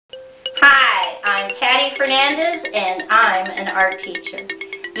Patty Fernandez and I'm an art teacher.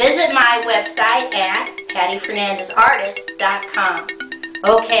 Visit my website at pattyfernandezartist.com.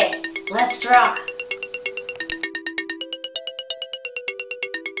 Okay, let's draw.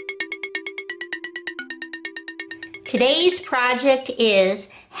 Today's project is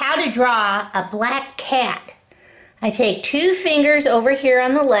how to draw a black cat. I take 2 fingers over here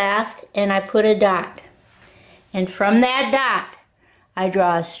on the left and I put a dot. And from that dot, I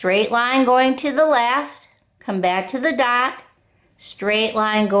draw a straight line going to the left, come back to the dot, straight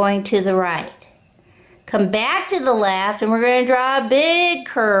line going to the right. Come back to the left and we're going to draw a big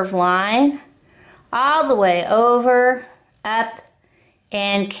curved line all the way over, up,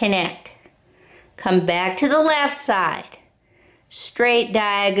 and connect. Come back to the left side. Straight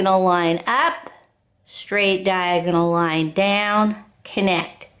diagonal line up, straight diagonal line down,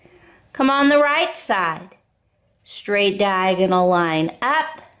 connect. Come on the right side. Straight diagonal line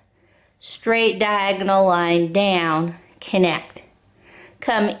up, straight diagonal line down, connect.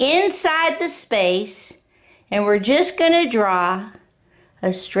 Come inside the space and we're just going to draw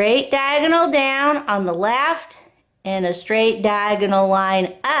a straight diagonal down on the left and a straight diagonal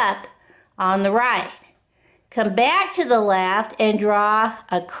line up on the right. Come back to the left and draw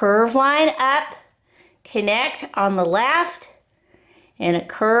a curved line up, connect on the left, and a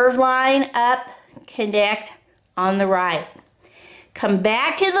curved line up, connect on the right. Come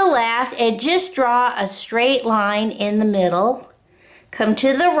back to the left and just draw a straight line in the middle. Come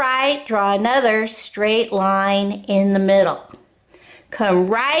to the right, draw another straight line in the middle. Come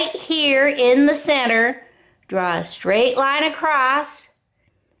right here in the center, draw a straight line across,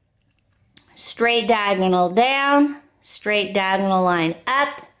 straight diagonal down, straight diagonal line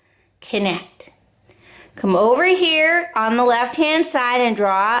up, connect. Come over here on the left-hand side and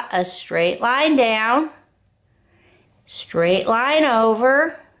draw a straight line down, straight line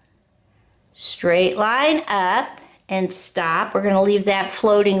over, straight line up, and stop. We're going to leave that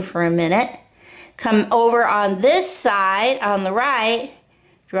floating for a minute. Come over on this side, on the right,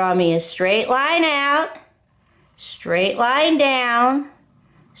 draw me a straight line out, straight line down,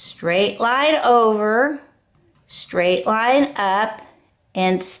 straight line over, straight line up,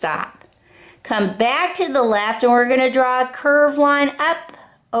 and stop. Come back to the left and we're going to draw a curved line up,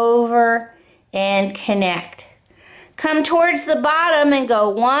 over, and connect. Come towards the bottom and go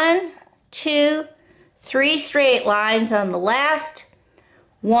 1, 2, 3 straight lines on the left,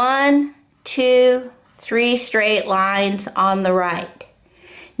 1, 2, 3 straight lines on the right.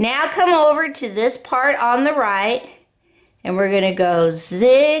 Now come over to this part on the right and we're going to go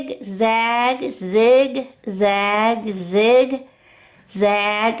zig, zag, zig, zag, zig,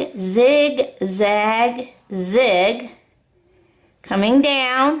 zag, zig, zag, zig. Coming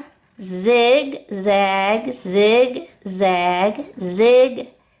down, zig, zag, zig, zag, zig,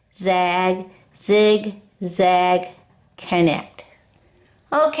 zag, zig, zag, connect.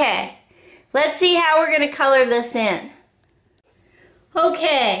 Okay, let's see how we're going to color this in.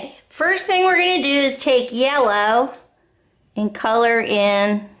 Okay, first thing we're going to do is take yellow and color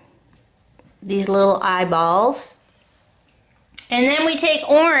in these little eyeballs. And then we take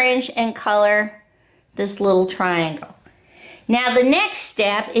orange and color this little triangle. Now the next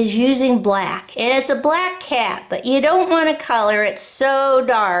step is using black. And it's a black cat, but you don't want to color it so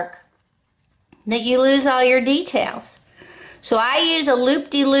dark that you lose all your details. So I use a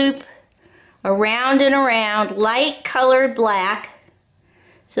loop-de-loop around and around, light colored black,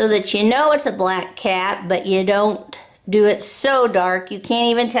 so that you know it's a black cat, but you don't do it so dark you can't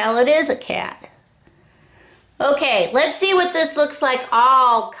even tell it is a cat. Okay, let's see what this looks like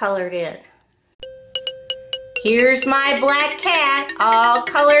all colored in. Here's my black cat all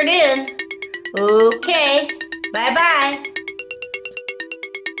colored in. Okay, bye-bye.